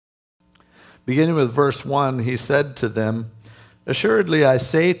Beginning with verse 1, he said to them, "Assuredly I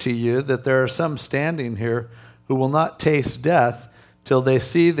say to you that there are some standing here who will not taste death till they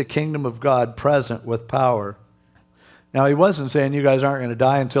see the kingdom of God present with power." Now, he wasn't saying you guys aren't going to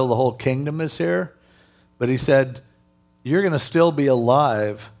die until the whole kingdom is here, but he said you're going to still be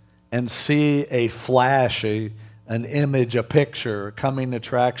alive and see a flash, an image, a picture, a coming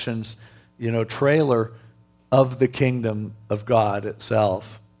attractions, trailer of the kingdom of God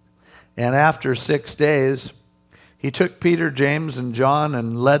itself. And after 6 days, he took Peter, James, and John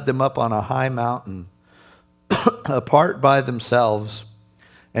and led them up on a high mountain, apart by themselves,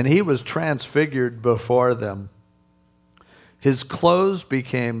 and he was transfigured before them. His clothes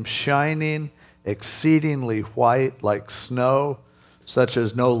became shining, exceedingly white, like snow, such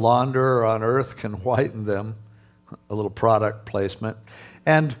as no launderer on earth can whiten them. A little product placement.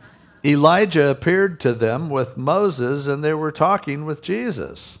 And Elijah appeared to them with Moses, and they were talking with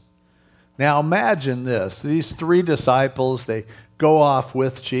Jesus. Now imagine this. These 3 disciples, they go off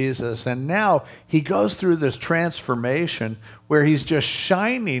with Jesus, and now he goes through this transformation where he's just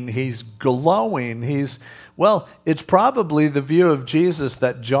shining, he's glowing, it's probably the view of Jesus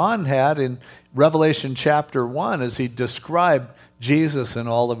that John had in Revelation chapter 1 as he described Jesus in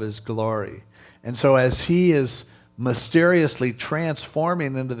all of his glory. And so as he is mysteriously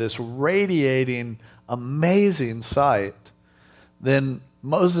transforming into this radiating, amazing sight, then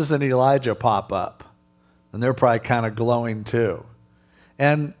Moses and Elijah pop up, and they're probably kind of glowing too.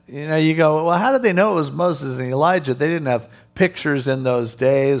 And, you go, well, how did they know it was Moses and Elijah? They didn't have pictures in those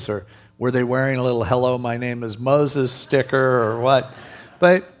days, or were they wearing a little "Hello, my name is Moses" sticker or what?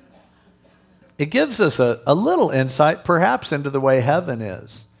 But it gives us a little insight, perhaps, into the way heaven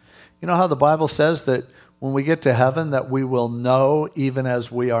is. You know how the Bible says that when we get to heaven that we will know even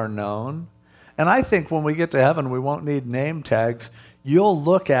as we are known? And I think when we get to heaven, we won't need name tags. You'll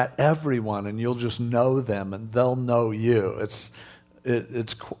look at everyone and you'll just know them and they'll know you.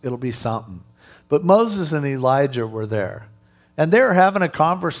 It'll be something. But Moses and Elijah were there. And they were having a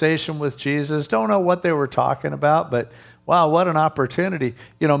conversation with Jesus. Don't know what they were talking about, but wow, what an opportunity.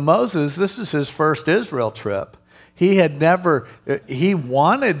 Moses, this is his first Israel trip. He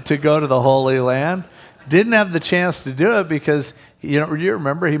wanted to go to the Holy Land, didn't have the chance to do it because, you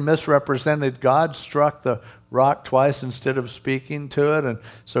remember he misrepresented God, struck the rock twice instead of speaking to it. And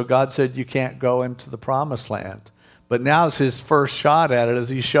so God said, you can't go into the promised land. But now it's his first shot at it as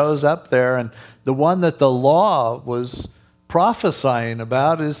he shows up there. And the one that the law was prophesying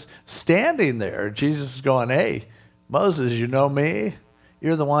about is standing there. Jesus is going, "Hey, Moses, you know me?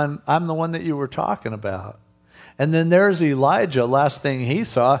 I'm the one that you were talking about." And then there's Elijah. Last thing he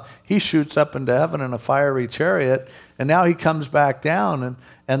saw, he shoots up into heaven in a fiery chariot. And now he comes back down,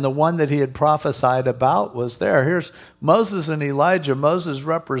 and the one that he had prophesied about was there. Here's Moses and Elijah. Moses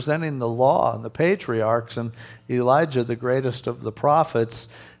representing the law and the patriarchs, and Elijah, the greatest of the prophets.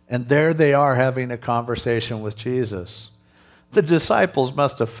 And there they are having a conversation with Jesus. The disciples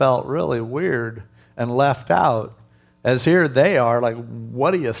must have felt really weird and left out, as here they are like,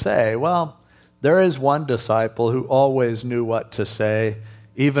 "What do you say?" Well, there is one disciple who always knew what to say,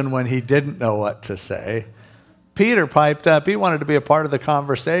 even when he didn't know what to say. Peter piped up. He wanted to be a part of the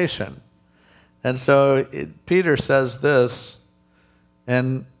conversation. And so Peter says this,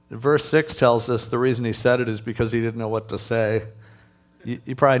 and verse 6 tells us the reason he said it is because he didn't know what to say.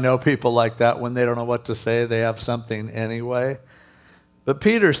 You probably know people like that. When they don't know what to say, they have something anyway. But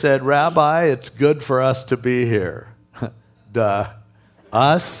Peter said, "Rabbi, it's good for us to be here." Duh.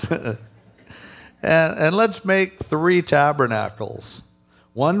 Us? And let's make 3 tabernacles.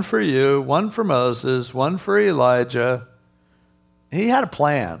 One for you, one for Moses, one for Elijah. He had a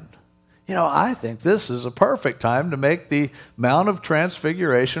plan. I think this is a perfect time to make the Mount of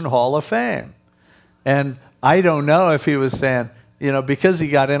Transfiguration Hall of Fame. And I don't know if he was saying, because he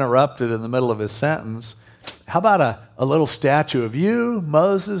got interrupted in the middle of his sentence, how about a little statue of you,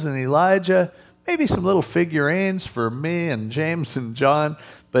 Moses, and Elijah? Maybe some little figurines for me and James and John.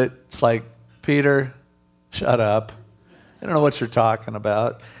 But it's like, Peter, shut up. I don't know what you're talking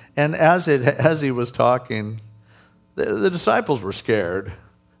about. And as he was talking, the disciples were scared.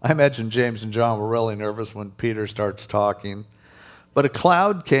 I imagine James and John were really nervous when Peter starts talking. But a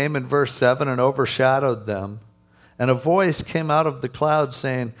cloud came in verse 7 and overshadowed them. And a voice came out of the cloud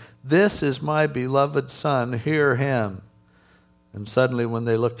saying, "This is my beloved Son, hear him." And suddenly when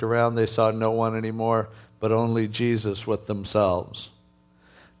they looked around, they saw no one anymore, but only Jesus with themselves.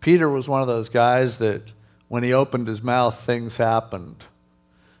 Peter was one of those guys that when he opened his mouth, things happened.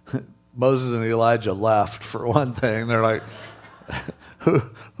 Moses and Elijah left, for one thing. They're like,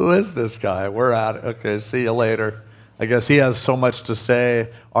 who is this guy? We're out. Okay, see you later. I guess he has so much to say,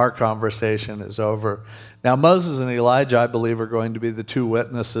 our conversation is over. Now, Moses and Elijah, I believe, are going to be the two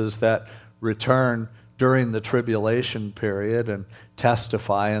witnesses that return during the tribulation period and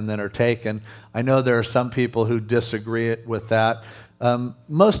testify and then are taken. I know there are some people who disagree with that.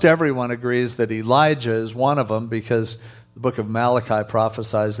 Most everyone agrees that Elijah is one of them because the book of Malachi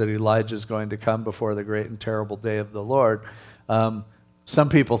prophesies that Elijah is going to come before the great and terrible day of the Lord. Some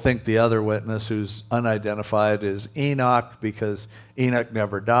people think the other witness, who's unidentified, is Enoch because Enoch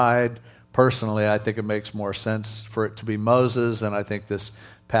never died. Personally, I think it makes more sense for it to be Moses, and I think this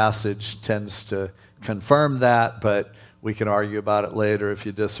passage tends to confirm that, but we can argue about it later if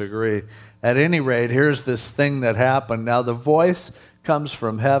you disagree. At any rate, here's this thing that happened. Now, the voice comes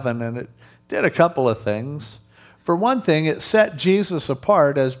from heaven, and it did a couple of things. For one thing, it set Jesus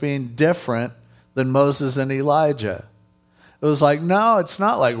apart as being different than Moses and Elijah. It was like, no, it's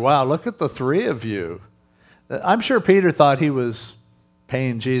not like, wow, look at the three of you. I'm sure Peter thought he was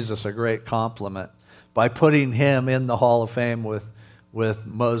paying Jesus a great compliment by putting him in the Hall of Fame with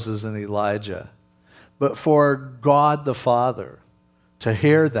Moses and Elijah. But for God the Father to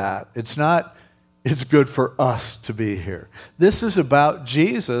hear that, it's good for us to be here. This is about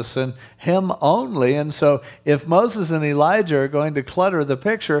Jesus and him only. And so if Moses and Elijah are going to clutter the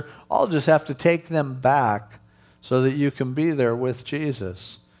picture, I'll just have to take them back so that you can be there with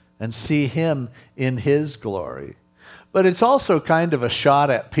Jesus and see him in his glory. But it's also kind of a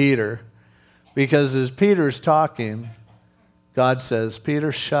shot at Peter, because as Peter's talking, God says,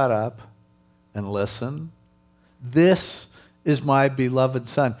 Peter, shut up and listen. This is my beloved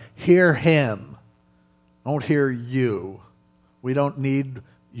Son. Hear him. Don't hear you. We don't need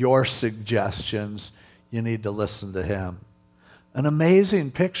your suggestions. You need to listen to him. An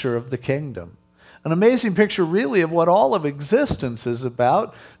amazing picture of the kingdom. An amazing picture, really, of what all of existence is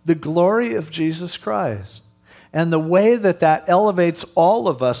about, the glory of Jesus Christ. And the way that that elevates all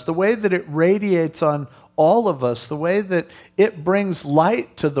of us, the way that it radiates on all of us, the way that it brings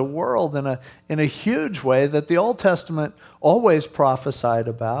light to the world in a huge way that the Old Testament always prophesied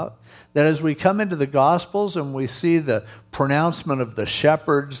about. That as we come into the Gospels and we see the pronouncement of the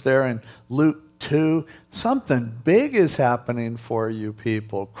shepherds there in Luke 2, something big is happening for you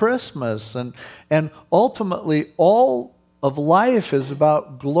people. Christmas and ultimately all of life is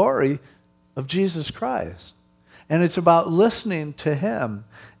about glory of Jesus Christ. And it's about listening to him.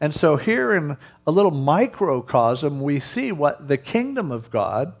 And so here in a little microcosm, we see what the kingdom of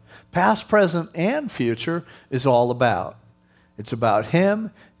God, past, present, and future, is all about. It's about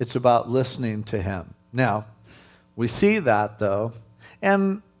him. It's about listening to him. Now, we see that, though.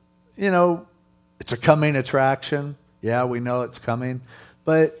 And, it's a coming attraction. Yeah, we know it's coming.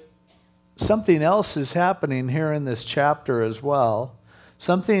 But something else is happening here in this chapter as well.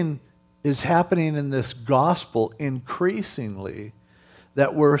 Something is happening in this gospel increasingly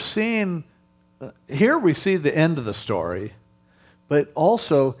that we're seeing. Here we see the end of the story, but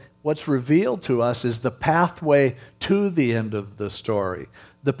also what's revealed to us is the pathway to the end of the story,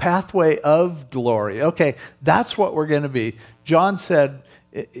 the pathway of glory. Okay, that's what we're going to be. John said,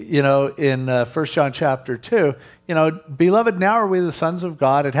 in 1 John chapter 2, beloved, now are we the sons of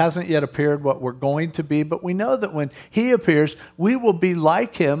God. It hasn't yet appeared what we're going to be, but we know that when he appears, we will be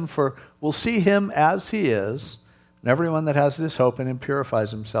like him, for we'll see him as he is. And everyone that has this hope in him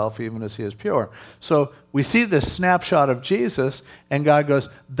purifies himself even as he is pure. So we see this snapshot of Jesus, and God goes,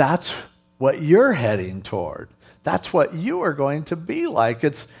 that's what you're heading toward. That's what you are going to be like.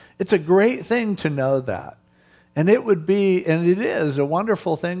 It's a great thing to know that. And it would be, and it is, a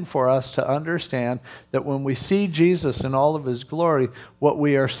wonderful thing for us to understand that when we see Jesus in all of his glory, what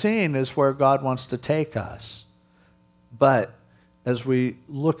we are seeing is where God wants to take us. But as we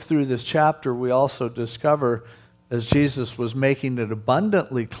look through this chapter, we also discover, as Jesus was making it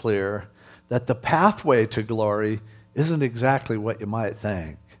abundantly clear, that the pathway to glory isn't exactly what you might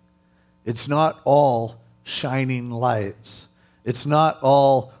think. It's not all shining lights. It's not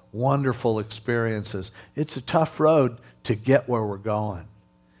all wonderful experiences. It's a tough road to get where we're going.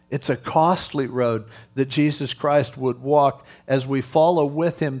 It's a costly road that Jesus Christ would walk as we follow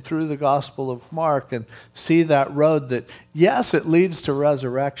with him through the Gospel of Mark and see that road that, yes, it leads to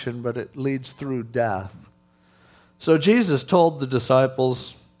resurrection, but it leads through death. So Jesus told the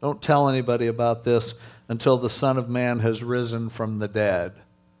disciples, don't tell anybody about this until the Son of Man has risen from the dead.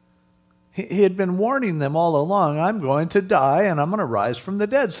 He had been warning them all along, I'm going to die and I'm going to rise from the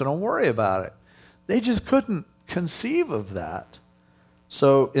dead, so don't worry about it. They just couldn't conceive of that.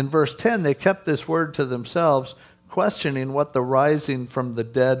 So in verse 10, they kept this word to themselves, questioning what the rising from the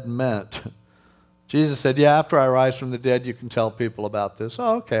dead meant. Jesus said, after I rise from the dead, you can tell people about this.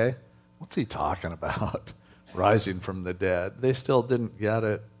 Oh, okay. What's he talking about? rising from the dead. They still didn't get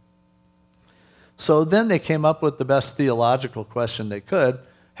it. So then they came up with the best theological question they could.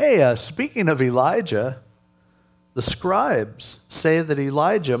 Hey, speaking of Elijah, the scribes say that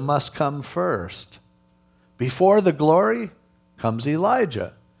Elijah must come first. Before the glory comes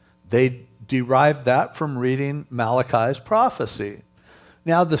Elijah. They derived that from reading Malachi's prophecy.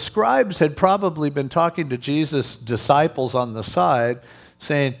 Now, the scribes had probably been talking to Jesus' disciples on the side,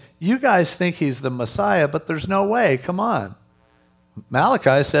 saying, you guys think he's the Messiah, but there's no way. Come on.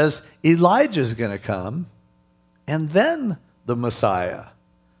 Malachi says Elijah's going to come, and then the Messiah.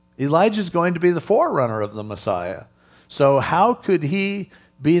 Elijah's going to be the forerunner of the Messiah. So how could he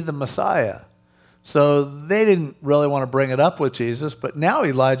be the Messiah? So they didn't really want to bring it up with Jesus, but now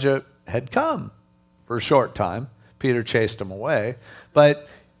Elijah had come for a short time. Peter chased him away. But,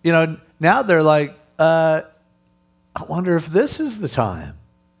 now they're like, I wonder if this is the time.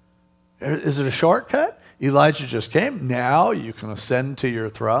 Is it a shortcut? Elijah just came. Now you can ascend to your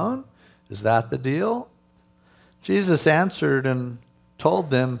throne? Is that the deal? Jesus answered and told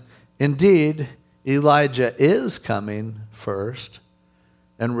them, indeed, Elijah is coming first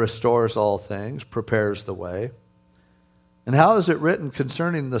and restores all things, prepares the way. And how is it written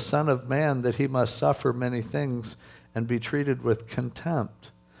concerning the Son of Man that he must suffer many things and be treated with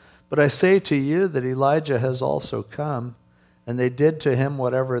contempt? But I say to you that Elijah has also come, and they did to him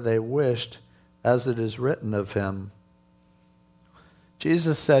whatever they wished, as it is written of him.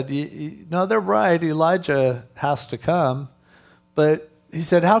 Jesus said, no, they're right, Elijah has to come. But he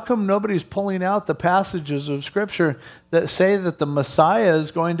said, how come nobody's pulling out the passages of Scripture that say that the Messiah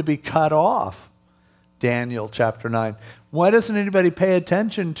is going to be cut off? Daniel chapter 9. Why doesn't anybody pay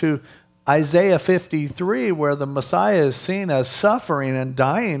attention to Isaiah 53, where the Messiah is seen as suffering and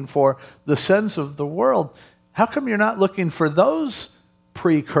dying for the sins of the world? How come you're not looking for those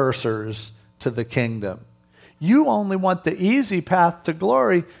precursors to the kingdom? You only want the easy path to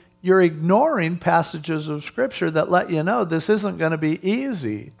glory. You're ignoring passages of Scripture that let you know this isn't going to be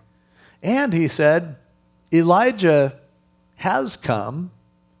easy. And he said, Elijah has come,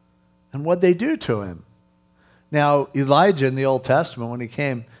 and what'd they do to him? Now, Elijah in the Old Testament, when he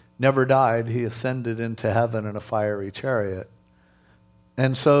came, never died. He ascended into heaven in a fiery chariot.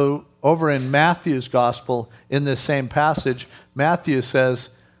 And so over in Matthew's gospel, in this same passage, Matthew says,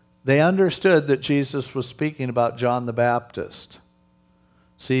 they understood that Jesus was speaking about John the Baptist.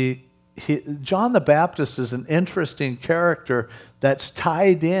 See, John the Baptist is an interesting character that's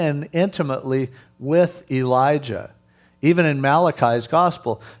tied in intimately with Elijah. Even in Malachi's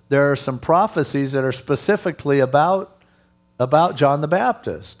gospel, there are some prophecies that are specifically about John the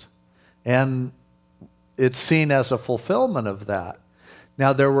Baptist. And it's seen as a fulfillment of that.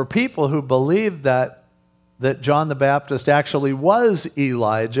 Now, there were people who believed that John the Baptist actually was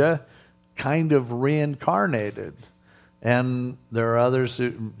Elijah, kind of reincarnated. And there are others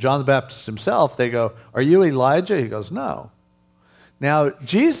who, John the Baptist himself, they go, are you Elijah? He goes, no. Now,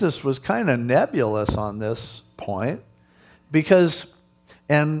 Jesus was kind of nebulous on this point because,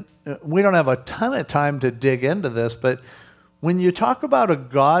 and we don't have a ton of time to dig into this, but when you talk about a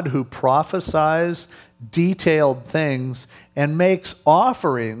God who prophesies detailed things and makes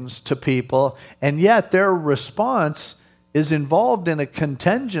offerings to people, and yet their response is involved in a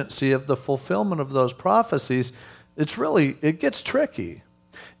contingency of the fulfillment of those prophecies, it gets tricky.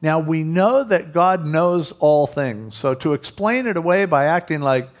 Now, we know that God knows all things, so to explain it away by acting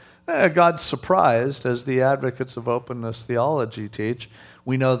like God's surprised, as the advocates of openness theology teach,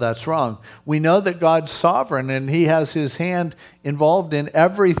 we know that's wrong. We know that God's sovereign and he has his hand involved in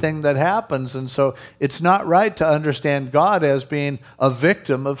everything that happens. And so it's not right to understand God as being a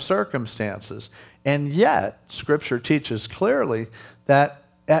victim of circumstances. And yet, Scripture teaches clearly that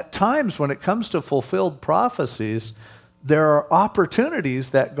at times when it comes to fulfilled prophecies, there are opportunities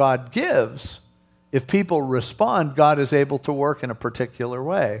that God gives. If people respond, God is able to work in a particular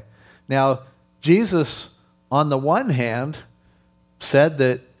way. Now, Jesus, on the one hand, said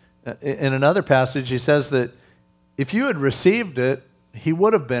that, in another passage, he says that if you had received it, he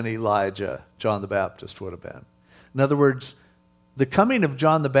would have been Elijah, John the Baptist would have been. In other words, the coming of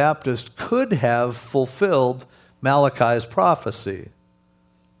John the Baptist could have fulfilled Malachi's prophecy.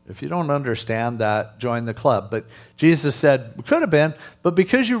 If you don't understand that, join the club. But Jesus said, it could have been, but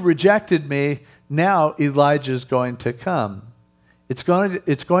because you rejected me, now Elijah's going to come. It's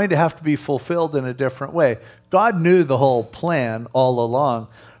going to have to be fulfilled in a different way. God knew the whole plan all along,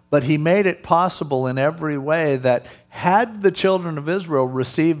 but he made it possible in every way that had the children of Israel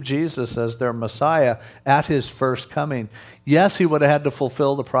received Jesus as their Messiah at his first coming, yes, he would have had to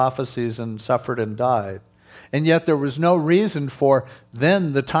fulfill the prophecies and suffered and died. And yet there was no reason for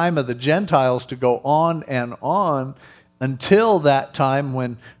then the time of the Gentiles to go on and on until that time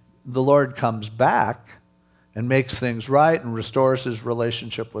when the Lord comes back and makes things right and restores his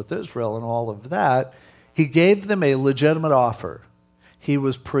relationship with Israel and all of that. He gave them a legitimate offer. He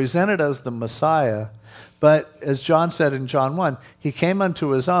was presented as the Messiah, but as John said in John 1, he came unto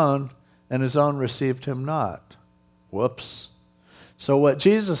his own, and his own received him not. Whoops. So what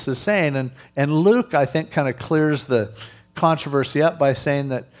Jesus is saying, and Luke, I think, kind of clears the controversy up by saying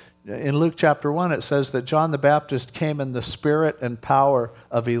that in Luke chapter 1, it says that John the Baptist came in the spirit and power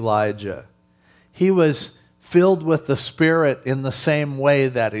of Elijah. He was filled with the Spirit in the same way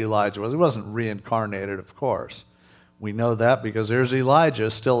that Elijah was. He wasn't reincarnated, of course. We know that because there's Elijah,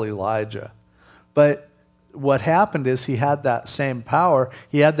 still Elijah. But what happened is he had that same power.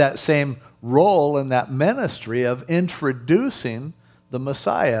 He had that same role in that ministry of introducing the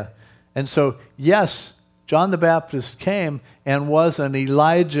Messiah. And so, yes, John the Baptist came and was an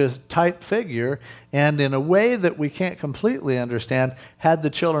Elijah-type figure, and in a way that we can't completely understand, had the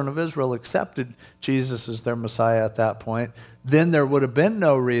children of Israel accepted Jesus as their Messiah at that point, then there would have been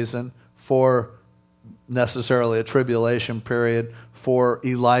no reason for necessarily a tribulation period for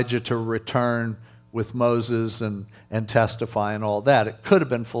Elijah to return with Moses and testify and all that. It could have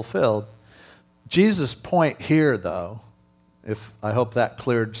been fulfilled. Jesus' point here, though, I hope that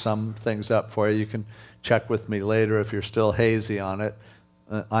cleared some things up for you. You can check with me later if you're still hazy on it.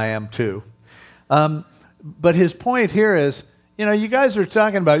 I am too. But his point here is, you guys are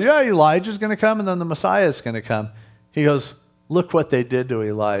talking about, Elijah's going to come and then the Messiah is going to come. He goes, look what they did to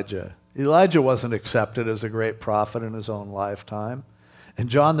Elijah. Elijah wasn't accepted as a great prophet in his own lifetime. And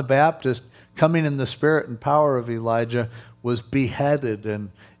John the Baptist, coming in the spirit and power of Elijah, was beheaded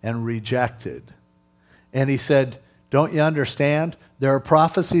and rejected. And he said, don't you understand? There are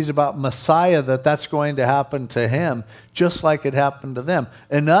prophecies about Messiah that's going to happen to him, just like it happened to them.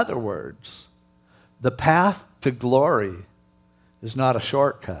 In other words, the path to glory is not a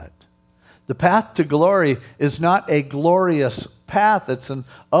shortcut. The path to glory is not a glorious path. It's an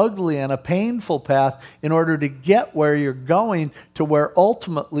ugly and a painful path in order to get where you're going to where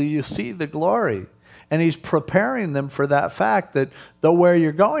ultimately you see the glory. And he's preparing them for that fact that though where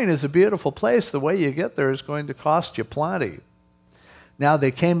you're going is a beautiful place, the way you get there is going to cost you plenty. Now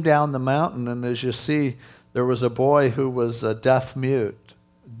they came down the mountain, and as you see, there was a boy who was a deaf mute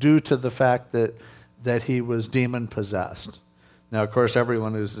due to the fact that he was demon-possessed. Now, of course,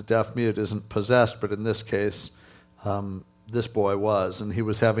 everyone who's a deaf mute isn't possessed, but in this case, this boy was, and he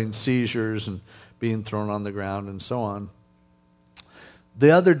was having seizures and being thrown on the ground and so on.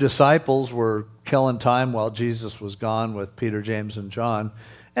 The other disciples were killing time while Jesus was gone with Peter, James, and John,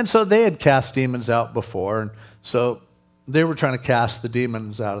 and so they had cast demons out before, and so they were trying to cast the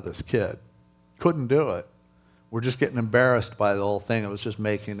demons out of this kid. Couldn't do it. We're just getting embarrassed by the whole thing. It was just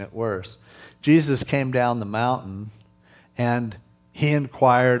making it worse. Jesus came down the mountain, and he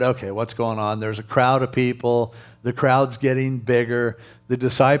inquired, okay, what's going on? There's a crowd of people. The crowd's getting bigger. The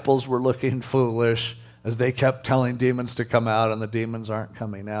disciples were looking foolish as they kept telling demons to come out, and the demons aren't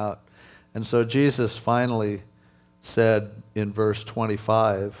coming out. And so Jesus finally said in verse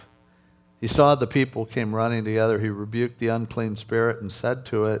 25, he saw the people came running together. He rebuked the unclean spirit and said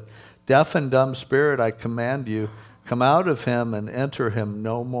to it, deaf and dumb spirit, I command you, come out of him and enter him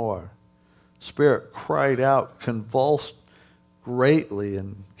no more. Spirit cried out, convulsed greatly,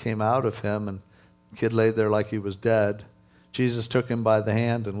 and came out of him, and the kid laid there like he was dead. Jesus took him by the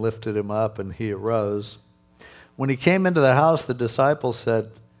hand and lifted him up, and he arose. When he came into the house, the disciples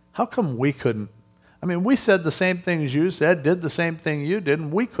said, how come we couldn't? I mean, we said the same things you said, did the same thing you did,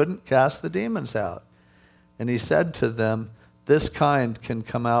 and we couldn't cast the demons out. And he said to them, this kind can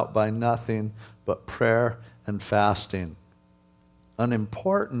come out by nothing but prayer and fasting. An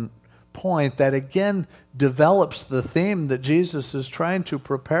important point that again develops the theme that Jesus is trying to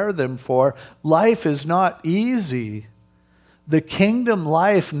prepare them for. Life is not easy. The kingdom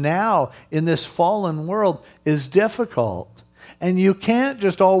life now in this fallen world is difficult. And you can't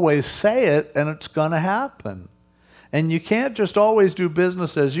just always say it and it's going to happen. And you can't just always do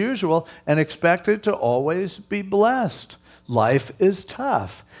business as usual and expect it to always be blessed. Life is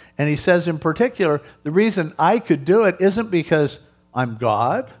tough. And he says in particular, the reason I could do it isn't because I'm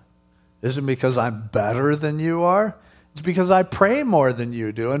God, isn't because I'm better than you are. It's because I pray more than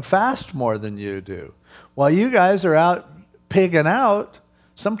you do and fast more than you do. While you guys are out pigging out,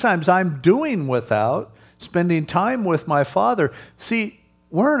 sometimes I'm doing without, spending time with my Father. See,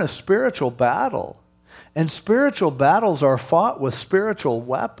 we're in a spiritual battle. And spiritual battles are fought with spiritual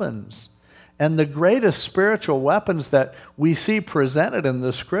weapons. And the greatest spiritual weapons that we see presented in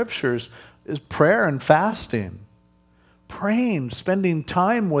the Scriptures is prayer and fasting. Praying, spending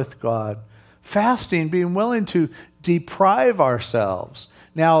time with God. Fasting, being willing to deprive ourselves.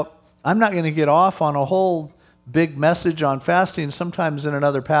 Now, I'm not going to get off on a whole big message on fasting. Sometimes in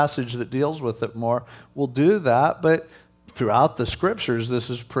another passage that deals with it more, we'll do that. But throughout the scriptures, this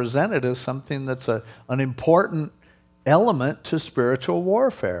is presented as something that's an important element to spiritual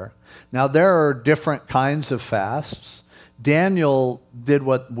warfare. Now, there are different kinds of fasts. Daniel did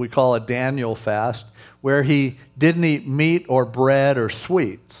what we call a Daniel fast, where he didn't eat meat or bread or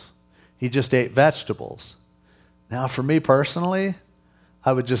sweets. He just ate vegetables. Now, for me personally,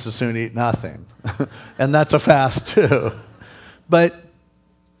 I would just as soon eat nothing. And that's a fast too. But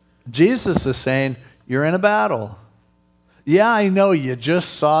Jesus is saying, you're in a battle. Yeah, I know you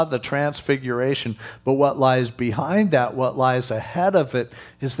just saw the transfiguration, but what lies behind that, what lies ahead of it,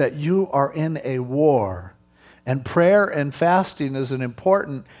 is that you are in a war. And prayer and fasting is an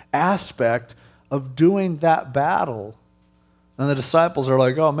important aspect of doing that battle. And the disciples are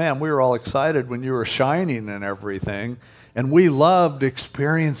like, oh man, we were all excited when you were shining and everything. And we loved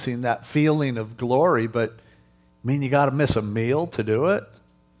experiencing that feeling of glory, but you got to miss a meal to do it?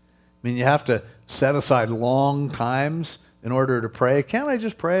 You have to set aside long times in order to pray. Can't I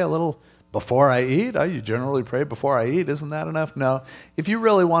just pray a little before I eat? You generally pray before I eat. Isn't that enough? No. If you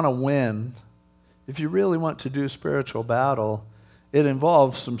really want to win, if you really want to do spiritual battle, it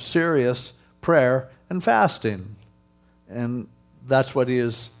involves some serious prayer and fasting. And that's what he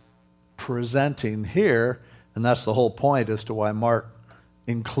is presenting here, and that's the whole point as to why Mark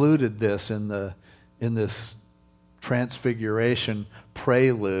included this in this transfiguration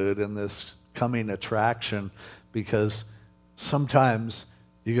prelude and this coming attraction, because sometimes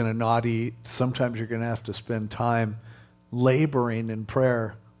you're going to not eat, sometimes you're going to have to spend time laboring in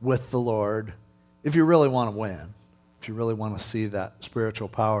prayer with the Lord if you really want to win, if you really want to see that spiritual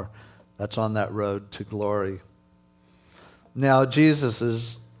power that's on that road to glory. Now, Jesus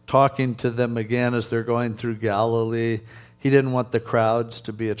is talking to them again as they're going through Galilee. He didn't want the crowds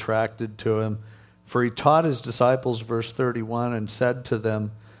to be attracted to him, for he taught his disciples, verse 31, and said to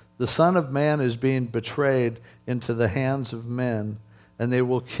them, the Son of Man is being betrayed into the hands of men, and they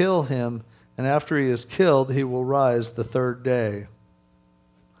will kill him, and after he is killed, he will rise the third day.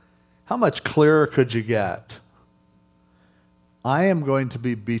 How much clearer could you get? I am going to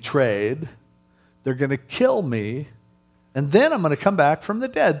be betrayed. They're going to kill me. And then I'm going to come back from the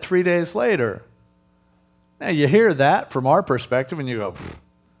dead 3 days later. Now, you hear that from our perspective, and you go,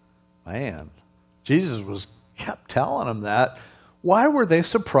 man, Jesus kept telling them that. Why were they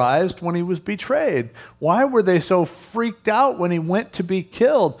surprised when he was betrayed? Why were they so freaked out when he went to be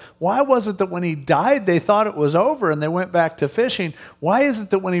killed? Why was it that when he died, they thought it was over and they went back to fishing? Why is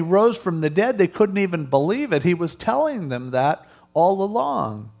it that when he rose from the dead, they couldn't even believe it? He was telling them that all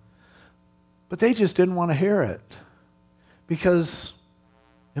along. But they just didn't want to hear it, because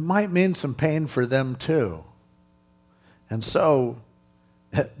it might mean some pain for them too. And so,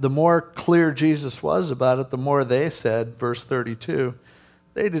 the more clear Jesus was about it, the more they said, verse 32,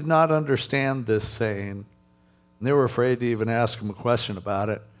 they did not understand this saying. And they were afraid to even ask him a question about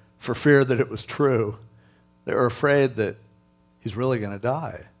it for fear that it was true. They were afraid that he's really going to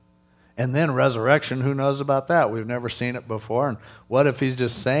die. And then resurrection, who knows about that? We've never seen it before. And what if he's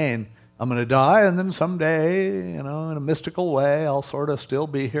just saying, I'm going to die, and then someday, in a mystical way, I'll sort of still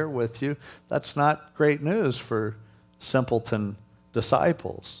be here with you. That's not great news for simpleton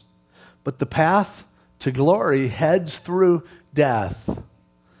disciples. But the path to glory heads through death.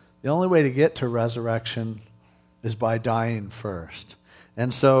 The only way to get to resurrection is by dying first.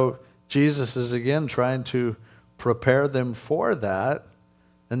 And so Jesus is again trying to prepare them for that,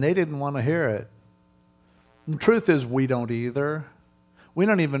 and they didn't want to hear it. And the truth is, we don't either. We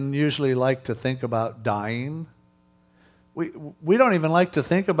don't even usually like to think about dying. We don't even like to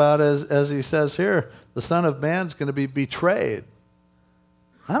think about, as he says here, the Son of Man's going to be betrayed.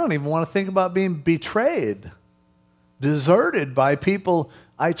 I don't even want to think about being betrayed, deserted by people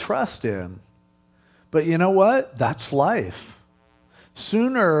I trust in. But you know what? That's life.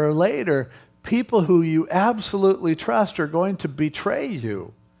 Sooner or later, people who you absolutely trust are going to betray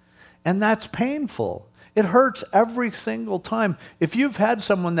you. And that's painful. It hurts every single time. If you've had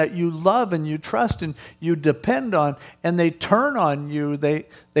someone that you love and you trust and you depend on, and they turn on you, they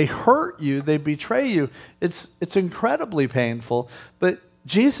hurt you, they betray you, it's incredibly painful. But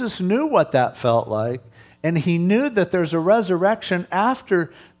Jesus knew what that felt like, and he knew that there's a resurrection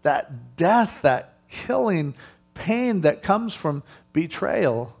after that death, that killing pain that comes from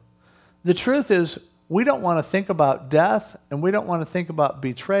betrayal. The truth is, we don't want to think about death, and we don't want to think about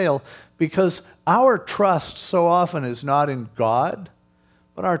betrayal, because our trust so often is not in God,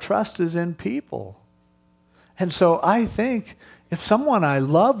 but but our trust is in people. And so I think if someone I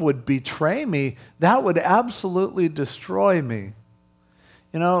love would betray me, that would absolutely destroy me.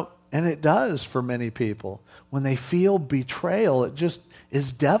 And it does for many people. When they feel betrayal, it just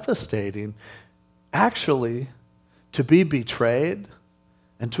is devastating. Actually, to be betrayed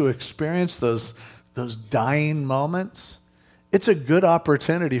and to experience those dying moments, it's a good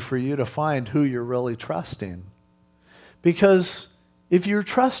opportunity for you to find who you're really trusting. Because if you're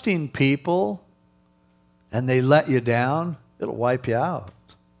trusting people and they let you down, it'll wipe you out.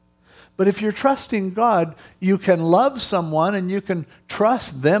 But if you're trusting God, you can love someone and you can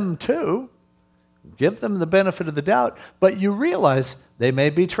trust them too. Give them the benefit of the doubt, but you realize they may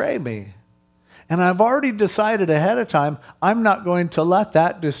betray me. And I've already decided ahead of time, I'm not going to let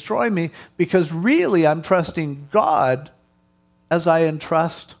that destroy me, because really I'm trusting God as I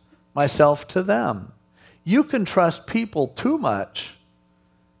entrust myself to them. You can trust people too much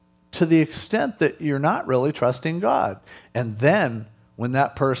to the extent that you're not really trusting God. And then when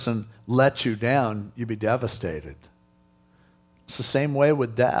that person lets you down, you'd be devastated. It's the same way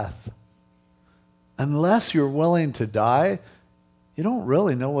with death. Unless you're willing to die, you don't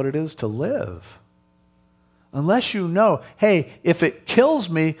really know what it is to live. Unless you know, hey, if it kills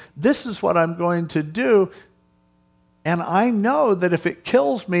me, this is what I'm going to do. And I know that if it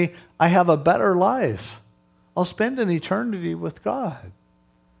kills me, I have a better life. I'll spend an eternity with God.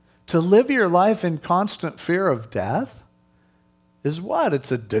 To live your life in constant fear of death is what?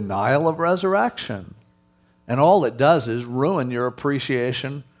 It's a denial of resurrection. And all it does is ruin your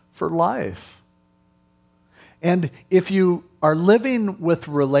appreciation for life. And if you are living with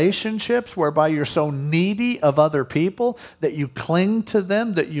relationships whereby you're so needy of other people that you cling to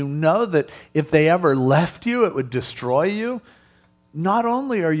them, that you know that if they ever left you, it would destroy you, not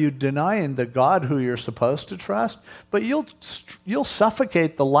only are you denying the God who you're supposed to trust, but you'll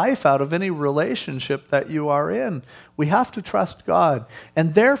suffocate the life out of any relationship that you are in. We have to trust God.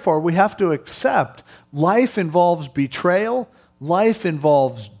 And therefore, we have to accept life involves betrayal, life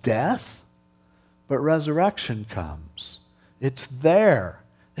involves death, but resurrection comes. It's there.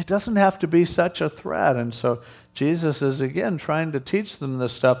 It doesn't have to be such a threat. And so Jesus is, again, trying to teach them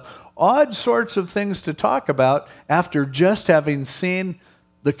this stuff. Odd sorts of things to talk about after just having seen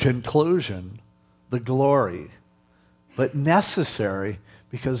the conclusion, the glory, but necessary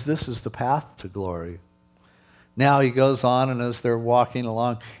because this is the path to glory. Now he goes on, and as they're walking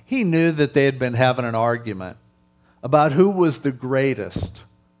along, he knew that they had been having an argument about who was the greatest.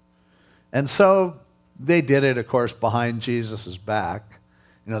 And so they did it, of course, behind Jesus' back.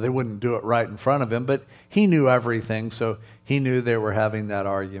 They wouldn't do it right in front of him, but he knew everything, so he knew they were having that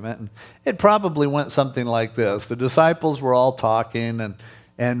argument. And it probably went something like this. The disciples were all talking,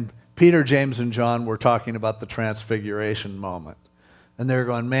 and Peter, James, and John were talking about the transfiguration moment. And they're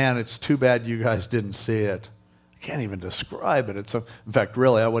going, man, it's too bad you guys didn't see it. I can't even describe it. In fact,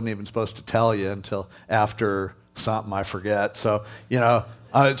 really, I wasn't even supposed to tell you until after something I forget. So,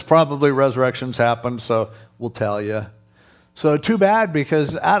 it's probably resurrections happened, so we'll tell you. So too bad,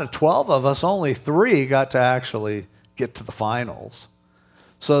 because out of 12 of us, only 3 got to actually get to the finals.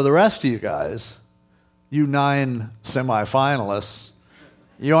 So the rest of you guys, you 9 semifinalists,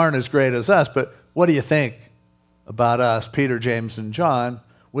 you aren't as great as us, but what do you think about us, Peter, James, and John?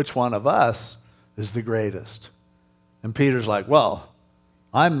 Which one of us is the greatest? And Peter's like, well,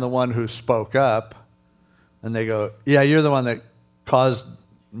 I'm the one who spoke up. And they go, yeah, you're the one that caused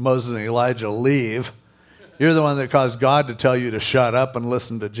Moses and Elijah to leave. You're the one that caused God to tell you to shut up and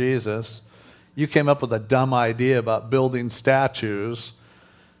listen to Jesus. You came up with a dumb idea about building statues.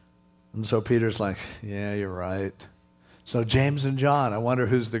 And so Peter's like, yeah, you're right. So James and John, I wonder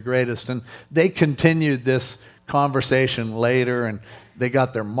who's the greatest. And they continued this conversation later, and they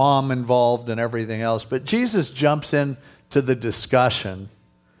got their mom involved and everything else. But Jesus jumps into the discussion,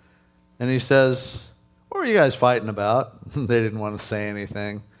 and he says, what were you guys fighting about? They didn't want to say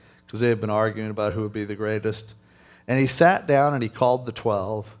anything, because they had been arguing about who would be the greatest. And he sat down and he called the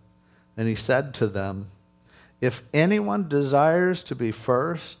 12, and he said to them, if anyone desires to be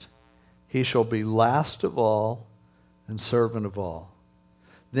first, he shall be last of all and servant of all.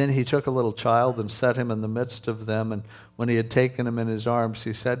 Then he took a little child and set him in the midst of them, and when he had taken him in his arms,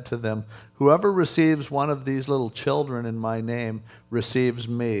 he said to them, whoever receives one of these little children in my name receives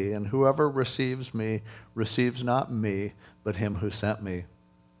me, and whoever receives me receives not me, but him who sent me.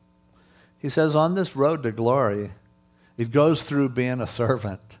 He says, on this road to glory, it goes through being a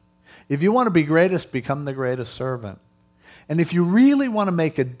servant. If you want to be greatest, become the greatest servant. And if you really want to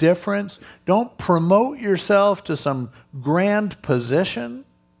make a difference, don't promote yourself to some grand position.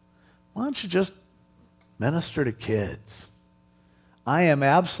 Why don't you just minister to kids? I am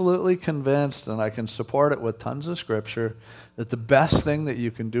absolutely convinced, and I can support it with tons of scripture, that the best thing that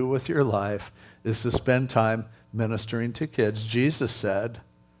you can do with your life is to spend time ministering to kids. Jesus said,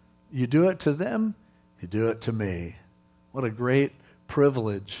 you do it to them, you do it to me. What a great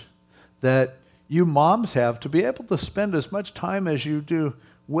privilege that you moms have to be able to spend as much time as you do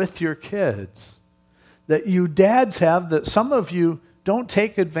with your kids. That you dads have, that some of you don't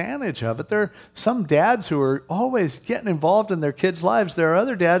take advantage of it. There are some dads who are always getting involved in their kids' lives. There are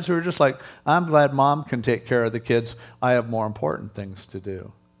other dads who are just like, I'm glad mom can take care of the kids. I have more important things to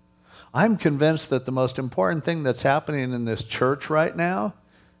do. I'm convinced that the most important thing that's happening in this church right now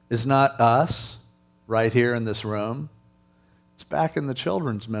is not us right here in this room. It's back in the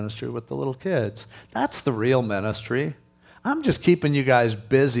children's ministry with the little kids. That's the real ministry. I'm just keeping you guys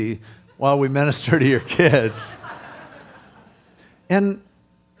busy while we minister to your kids. And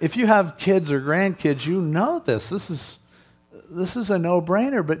if you have kids or grandkids, you know this. This is a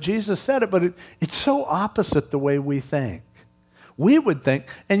no-brainer, but Jesus said it, but it's so opposite the way we think. We would think,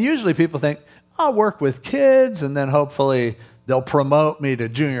 and usually people think, I'll work with kids, and then hopefully they'll promote me to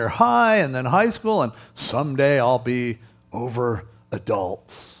junior high and then high school, and someday I'll be over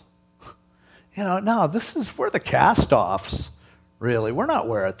adults. No, we're the cast-offs, really. We're not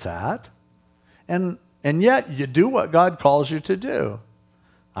where it's at. And yet you do what God calls you to do.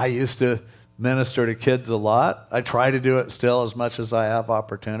 I used to minister to kids a lot. I try to do it still as much as I have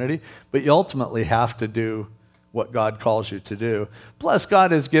opportunity, but you ultimately have to do what God calls you to do. Plus,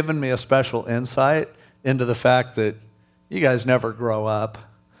 God has given me a special insight into the fact that you guys never grow up.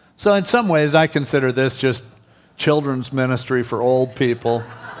 So in some ways, I consider this just children's ministry for old people.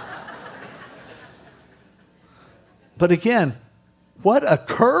 But again, what a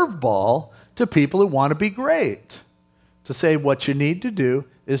curveball to people who want to be great. To say what you need to do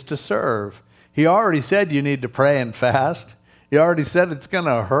is to serve. He already said you need to pray and fast. He already said it's going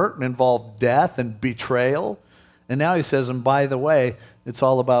to hurt and involve death and betrayal. And now he says, and by the way, it's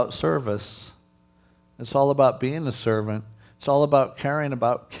all about service. It's all about being a servant. It's all about caring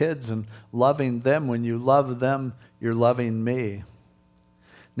about kids and loving them. When you love them, you're loving me.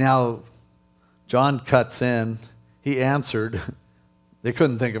 Now, John cuts in. He answered. They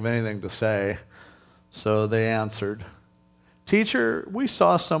couldn't think of anything to say, so they answered, Teacher, we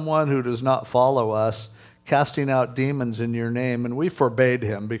saw someone who does not follow us casting out demons in your name, and we forbade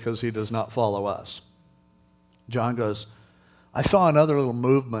him because he does not follow us. John goes, I saw another little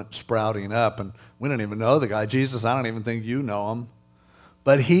movement sprouting up, and we don't even know the guy. Jesus, I don't even think you know him.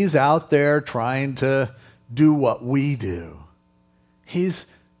 But he's out there trying to do what we do. He's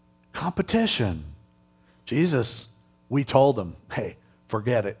competition. Jesus, we told him, hey,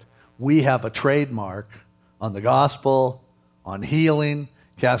 forget it. We have a trademark on the gospel, on healing,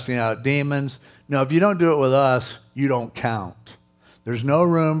 casting out demons. No, if you don't do it with us, you don't count. There's no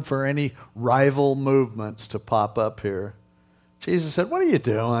room for any rival movements to pop up here. Jesus said, what are you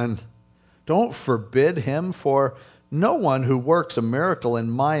doing? Don't forbid him, for no one who works a miracle in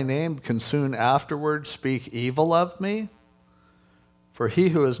my name can soon afterwards speak evil of me. For he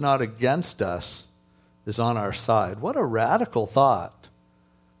who is not against us is on our side. What a radical thought.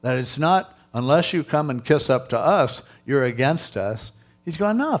 That it's not, unless you come and kiss up to us, you're against us. He's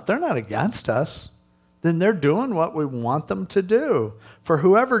going, no, if they're not against us, then they're doing what we want them to do. For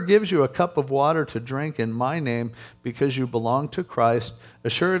whoever gives you a cup of water to drink in my name because you belong to Christ,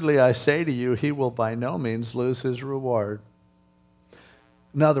 assuredly I say to you, he will by no means lose his reward.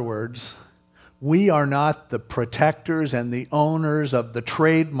 In other words, we are not the protectors and the owners of the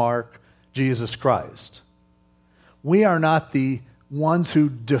trademark Jesus Christ. We are not the ones who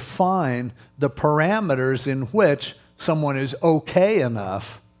define the parameters in which someone is okay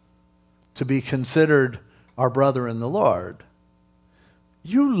enough to be considered our brother in the Lord.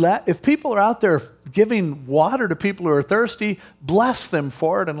 If people are out there giving water to people who are thirsty, bless them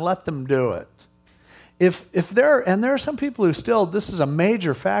for it and let them do it. There are some people who still, this is a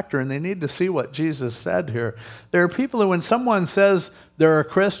major factor and they need to see what Jesus said here. There are people who, when someone says they're a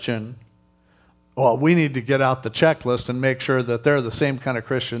Christian, well, we need to get out the checklist and make sure that they're the same kind of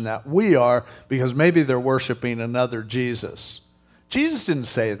Christian that we are, because maybe they're worshiping another Jesus. Jesus didn't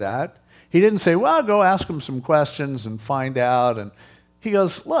say that. He didn't say, well, go ask them some questions and find out. And he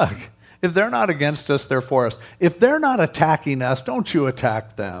goes, look, if they're not against us, they're for us. If they're not attacking us, don't you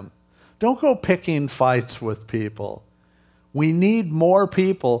attack them. Don't go picking fights with people. We need more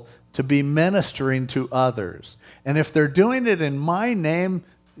people to be ministering to others. And if they're doing it in my name,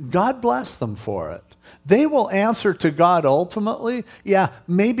 God bless them for it. They will answer to God ultimately. Yeah,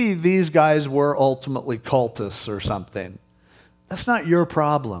 maybe these guys were ultimately cultists or something. That's not your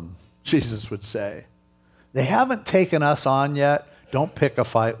problem, Jesus would say. They haven't taken us on yet. Don't pick a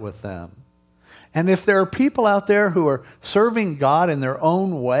fight with them. And if there are people out there who are serving God in their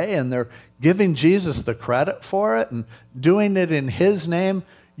own way and they're giving Jesus the credit for it and doing it in his name,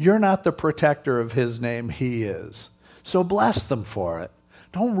 you're not the protector of his name, he is. So bless them for it.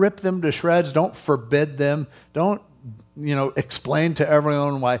 Don't rip them to shreds. Don't forbid them. Don't, explain to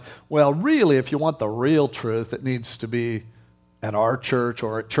everyone why, well, really, if you want the real truth, it needs to be at our church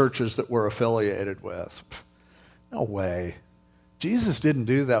or at churches that we're affiliated with. No way. Jesus didn't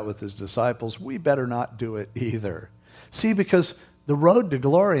do that with his disciples. We better not do it either. See, because the road to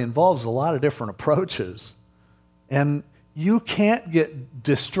glory involves a lot of different approaches. And you can't get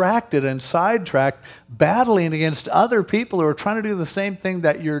distracted and sidetracked battling against other people who are trying to do the same thing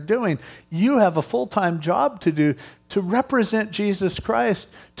that you're doing. You have a full-time job to do to represent Jesus Christ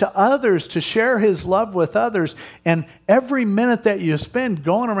to others, to share his love with others. And every minute that you spend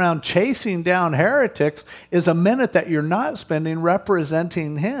going around chasing down heretics is a minute that you're not spending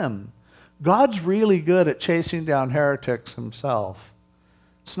representing him. God's really good at chasing down heretics himself.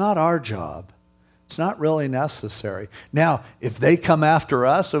 It's not our job. It's not really necessary. Now, if they come after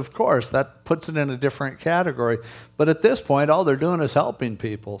us, of course, that puts it in a different category. But at this point, all they're doing is helping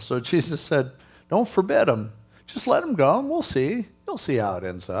people. So Jesus said, don't forbid them. Just let them go and we'll see. You'll see how it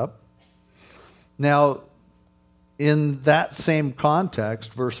ends up. Now, in that same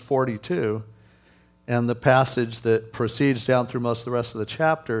context, verse 42, and the passage that proceeds down through most of the rest of the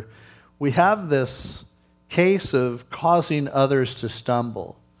chapter, we have this case of causing others to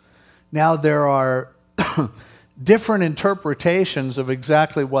stumble. Now, there are different interpretations of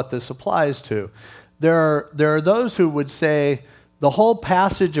exactly what this applies to. There are those who would say the whole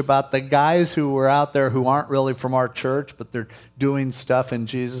passage about the guys who were out there who aren't really from our church, but they're doing stuff in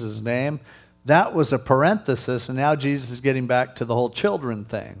Jesus' name, that was a parenthesis, and now Jesus is getting back to the whole children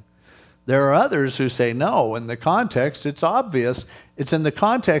thing. There are others who say, no, in the context, it's obvious. It's in the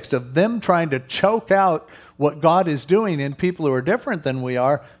context of them trying to choke out what God is doing in people who are different than we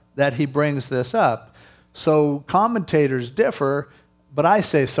are, that he brings this up. So commentators differ, but I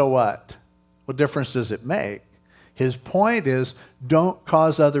say, so what? What difference does it make? His point is, don't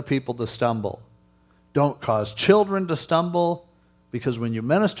cause other people to stumble. Don't cause children to stumble, because when you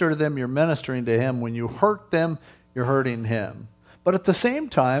minister to them, you're ministering to him. When you hurt them, you're hurting him. But at the same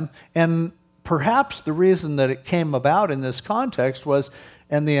time, and perhaps the reason that it came about in this context was,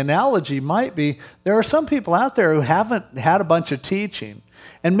 and the analogy might be, there are some people out there who haven't had a bunch of teaching.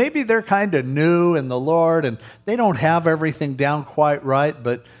 And maybe they're kind of new in the Lord and they don't have everything down quite right,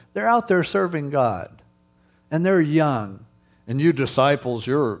 but they're out there serving God. And they're young. And you disciples,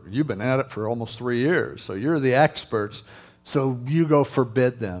 you've been at it for almost 3 years, so you're the experts. So you go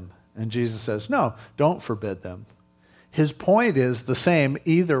forbid them. And Jesus says, no, don't forbid them. His point is the same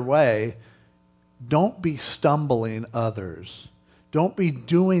either way. Don't be stumbling others. Don't be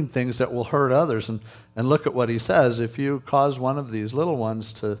doing things that will hurt others. And look at what he says. If you cause one of these little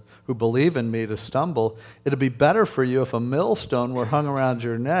ones who believe in me to stumble, it would be better for you if a millstone were hung around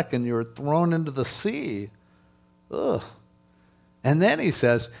your neck and you were thrown into the sea. Ugh. And then he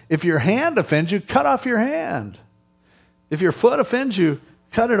says, if your hand offends you, cut off your hand. If your foot offends you,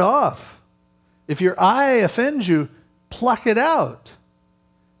 cut it off. If your eye offends you, pluck it out.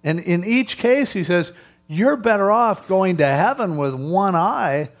 And in each case, he says, you're better off going to heaven with one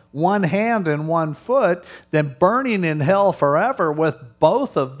eye, one hand, and one foot than burning in hell forever with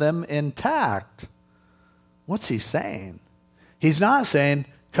both of them intact. What's he saying? He's not saying,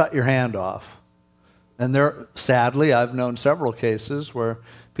 cut your hand off. And sadly, I've known several cases where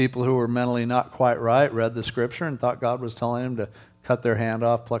people who were mentally not quite right read the scripture and thought God was telling them to cut their hand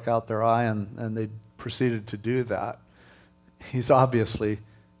off, pluck out their eye, and they proceeded to do that. He's obviously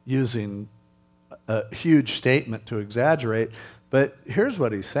using a huge statement to exaggerate, but here's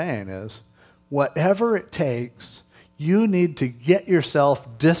what he's saying is, whatever it takes, you need to get yourself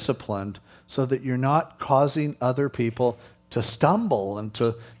disciplined so that you're not causing other people to stumble and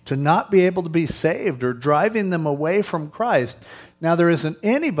to not be able to be saved or driving them away from Christ. Now, there isn't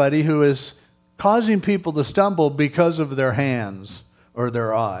anybody who is causing people to stumble because of their hands or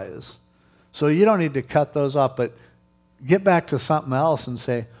their eyes. So you don't need to cut those off, but get back to something else and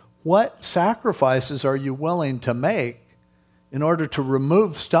say, what sacrifices are you willing to make in order to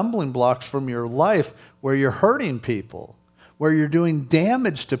remove stumbling blocks from your life where you're hurting people, where you're doing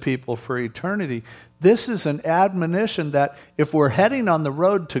damage to people for eternity? This is an admonition that if we're heading on the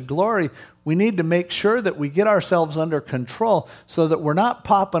road to glory, we need to make sure that we get ourselves under control so that we're not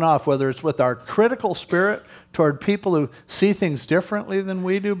popping off, whether it's with our critical spirit toward people who see things differently than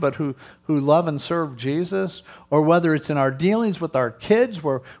we do, but who love and serve Jesus, or whether it's in our dealings with our kids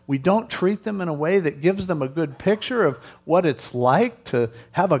where we don't treat them in a way that gives them a good picture of what it's like to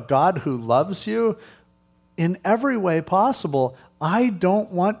have a God who loves you. In every way possible, I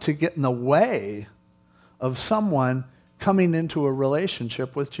don't want to get in the way of someone coming into a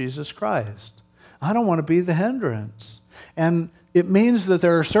relationship with Jesus Christ. I don't want to be the hindrance. And it means that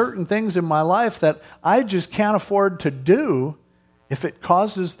there are certain things in my life that I just can't afford to do if it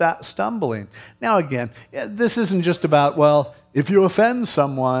causes that stumbling. Now again, this isn't just about, well, if you offend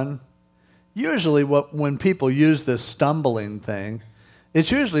someone, usually when people use this stumbling thing, it's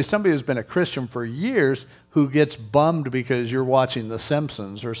usually somebody who's been a Christian for years who gets bummed because you're watching The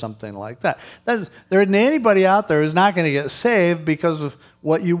Simpsons or something like that. There isn't anybody out there who's not going to get saved because of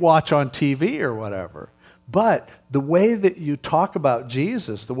what you watch on TV or whatever. But the way that you talk about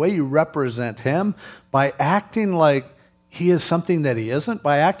Jesus, the way you represent him, by acting like he is something that he isn't,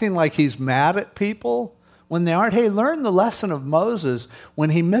 by acting like he's mad at people when they aren't. Hey, learn the lesson of Moses when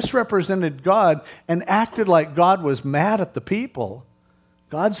he misrepresented God and acted like God was mad at the people.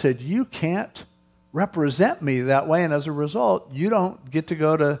 God said, you can't represent me that way, and as a result, you don't get to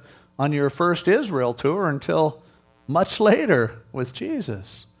go on your first Israel tour until much later with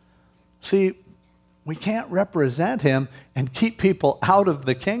Jesus. See, we can't represent him and keep people out of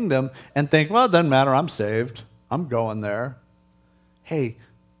the kingdom and think, well, it doesn't matter, I'm saved, I'm going there. Hey,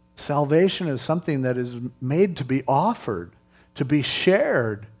 salvation is something that is made to be offered, to be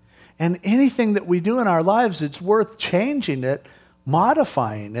shared, and anything that we do in our lives, it's worth changing it,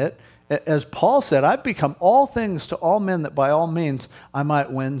 modifying it. As Paul said, I've become all things to all men that by all means I might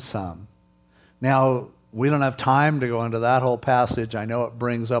win some. Now, we don't have time to go into that whole passage. I know it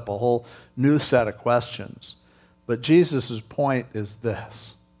brings up a whole new set of questions. But Jesus' point is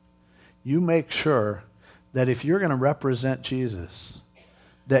this. You make sure that if you're going to represent Jesus,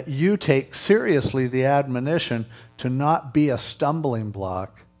 that you take seriously the admonition to not be a stumbling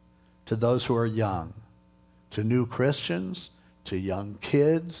block to those who are young, to new Christians, to young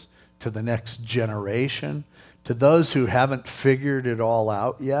kids, to the next generation, to those who haven't figured it all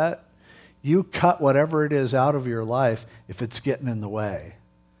out yet. You cut whatever it is out of your life if it's getting in the way,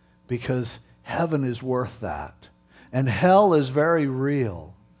 because heaven is worth that. And hell is very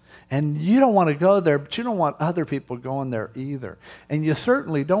real. And you don't want to go there, but you don't want other people going there either. And you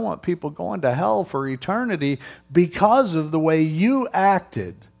certainly don't want people going to hell for eternity because of the way you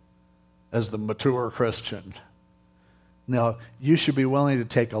acted as the mature Christian. No, you should be willing to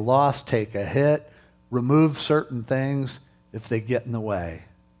take a loss, take a hit, remove certain things if they get in the way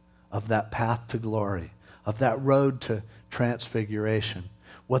of that path to glory, of that road to transfiguration.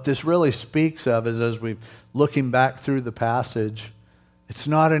 What this really speaks of is, as we're looking back through the passage, it's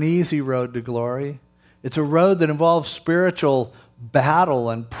not an easy road to glory. It's a road that involves spiritual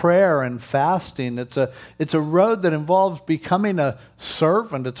battle and prayer and fasting. It's a road that involves becoming a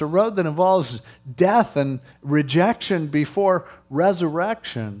servant. It's a road that involves death and rejection before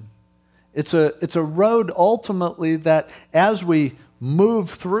resurrection. It's a road ultimately that as we move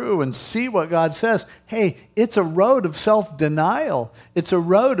through and see what God says, hey, it's a road of self-denial. It's a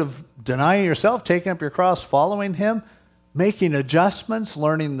road of denying yourself, taking up your cross, following him, making adjustments,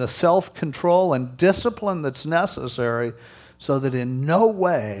 learning the self-control and discipline that's necessary so that in no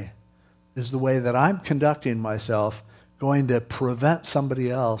way is the way that I'm conducting myself going to prevent somebody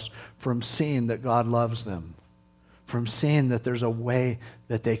else from seeing that God loves them, from seeing that there's a way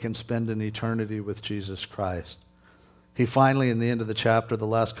that they can spend an eternity with Jesus Christ. He finally, in the end of the chapter, the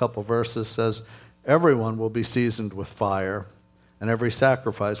last couple verses, says, everyone will be seasoned with fire, and every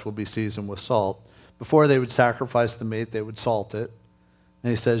sacrifice will be seasoned with salt. Before they would sacrifice the meat, they would salt it. And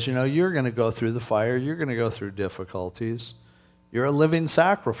he says, you're going to go through the fire. You're going to go through difficulties. You're a living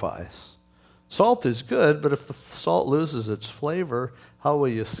sacrifice. Salt is good, but if the salt loses its flavor, how will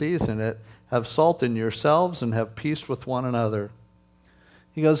you season it? Have salt in yourselves and have peace with one another.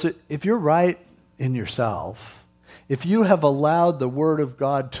 He goes, if you're right in yourself, if you have allowed the Word of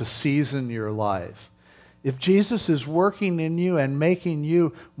God to season your life, if Jesus is working in you and making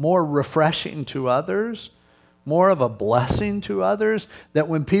you more refreshing to others, more of a blessing to others, that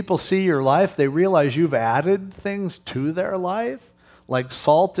when people see your life, they realize you've added things to their life, like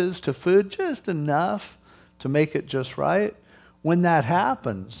salt is to food, just enough to make it just right. When that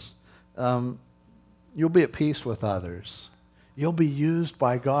happens, you'll be at peace with others. You'll be used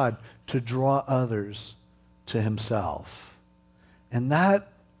by God to draw others to himself. And that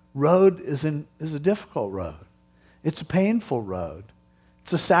road is a difficult road. It's a painful road.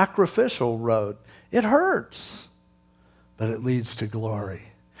 It's a sacrificial road. It hurts, but it leads to glory.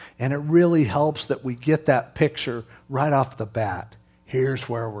 And it really helps that we get that picture right off the bat. Here's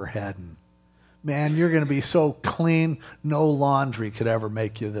where we're heading. Man, you're going to be so clean, no laundry could ever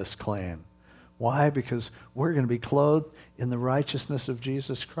make you this clean. Why? Because we're going to be clothed in the righteousness of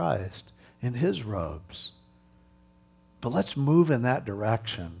Jesus Christ, in his robes. But let's move in that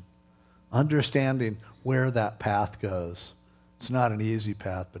direction, understanding where that path goes. It's not an easy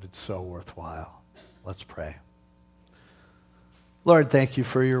path, but it's so worthwhile. Let's pray. Lord, thank you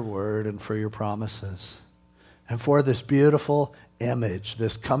for your word and for your promises, and for this beautiful image,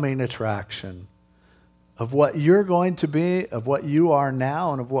 this coming attraction of what you're going to be, of what you are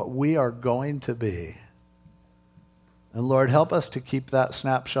now, and of what we are going to be. And Lord, help us to keep that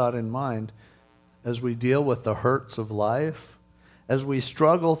snapshot in mind as we deal with the hurts of life, as we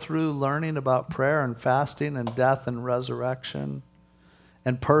struggle through learning about prayer and fasting and death and resurrection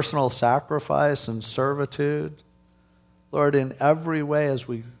and personal sacrifice and servitude. Lord, in every way as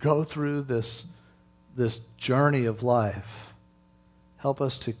we go through this journey of life, help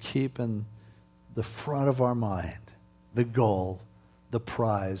us to keep in the front of our mind the goal, the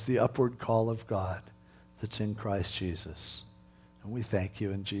prize, the upward call of God that's in Christ Jesus. And we thank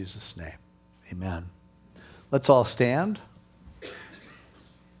you in Jesus' name. Amen. Let's all stand.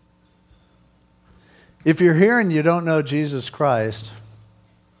 If you're here and you don't know Jesus Christ,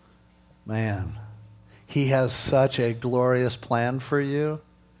 man, he has such a glorious plan for you.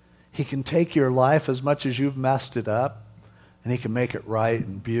 He can take your life as much as you've messed it up, and he can make it right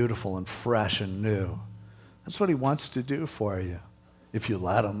and beautiful and fresh and new. That's what he wants to do for you, if you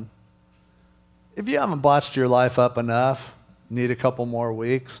let him. If you haven't botched your life up enough, need a couple more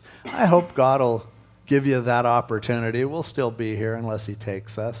weeks, I hope God will give you that opportunity. We'll still be here unless he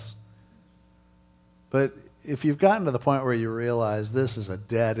takes us. But if you've gotten to the point where you realize this is a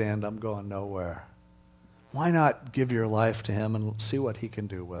dead end, I'm going nowhere, why not give your life to him and see what he can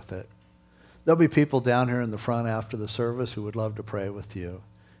do with it? There'll be people down here in the front after the service who would love to pray with you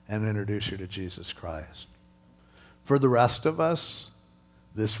and introduce you to Jesus Christ. For the rest of us,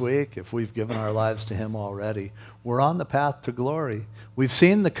 this week, if we've given our lives to him already, we're on the path to glory. We've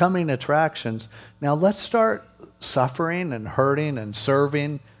seen the coming attractions. Now let's start suffering and hurting and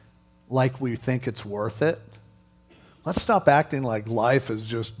serving like we think it's worth it. Let's stop acting like life is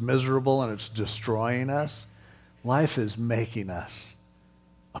just miserable and it's destroying us. Life is making us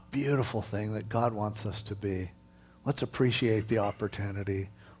a beautiful thing that God wants us to be. Let's appreciate the opportunity,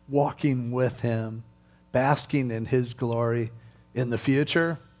 walking with him, basking in his glory. In the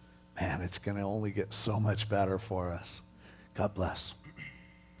future, man, it's going to only get so much better for us. God bless.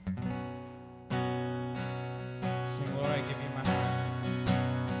 Sing, Lord, I give you my heart.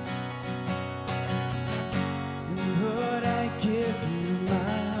 Lord, I give you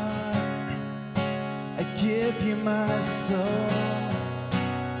my heart. I give you my soul.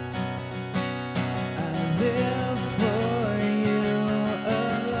 I live for you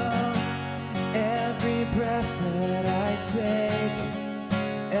alone. Every breath that I take,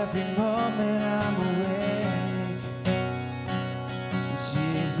 every moment I'm awake.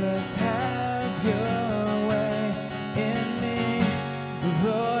 Jesus, have your way in me.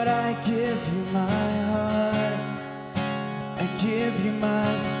 Lord, I give you my heart. I give you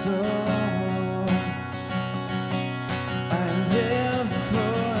my soul. I live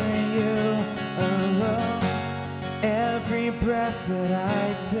for you alone. Every breath that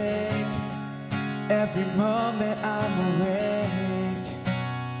I take, every moment I'm awake.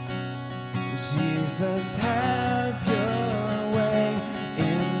 Jesus, have your way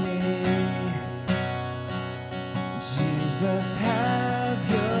in me. Jesus, have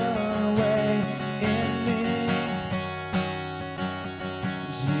your way in me.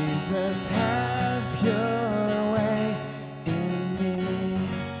 Jesus, have your way in me.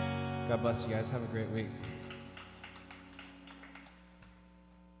 God bless you guys. Have a great week.